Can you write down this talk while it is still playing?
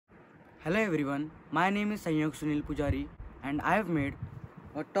Hello everyone, my name is Sanyog Pujari and I have made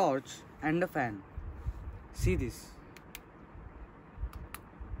a torch and a fan. See this.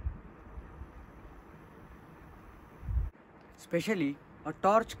 Specially, a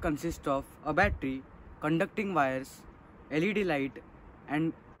torch consists of a battery, conducting wires, LED light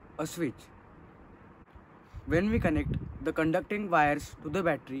and a switch. When we connect the conducting wires to the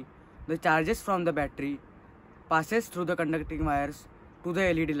battery, the charges from the battery passes through the conducting wires to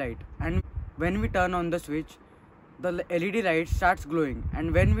the LED light, and when we turn on the switch, the LED light starts glowing,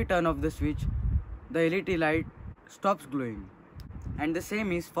 and when we turn off the switch, the LED light stops glowing. And the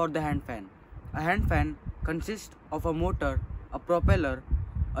same is for the hand fan. A hand fan consists of a motor, a propeller,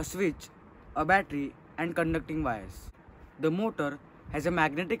 a switch, a battery and conducting wires. The motor has a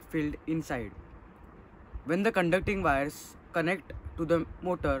magnetic field inside. When the conducting wires connect to the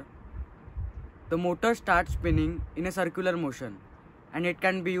motor starts spinning in a circular motion, and it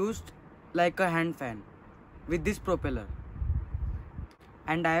can be used like a hand fan with this propeller.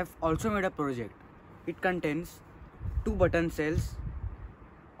 And I have also made a project. It contains 2 button cells,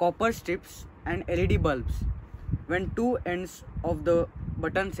 copper strips and LED bulbs. When 2 ends of the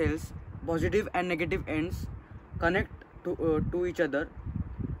button cells, positive and negative ends, connect to each other,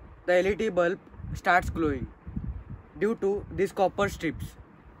 the LED bulb starts glowing. Due to these copper strips,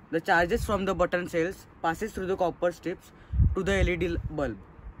 the charges from the button cells passes through the copper strips to the LED bulb.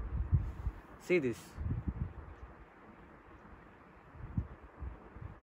 See this.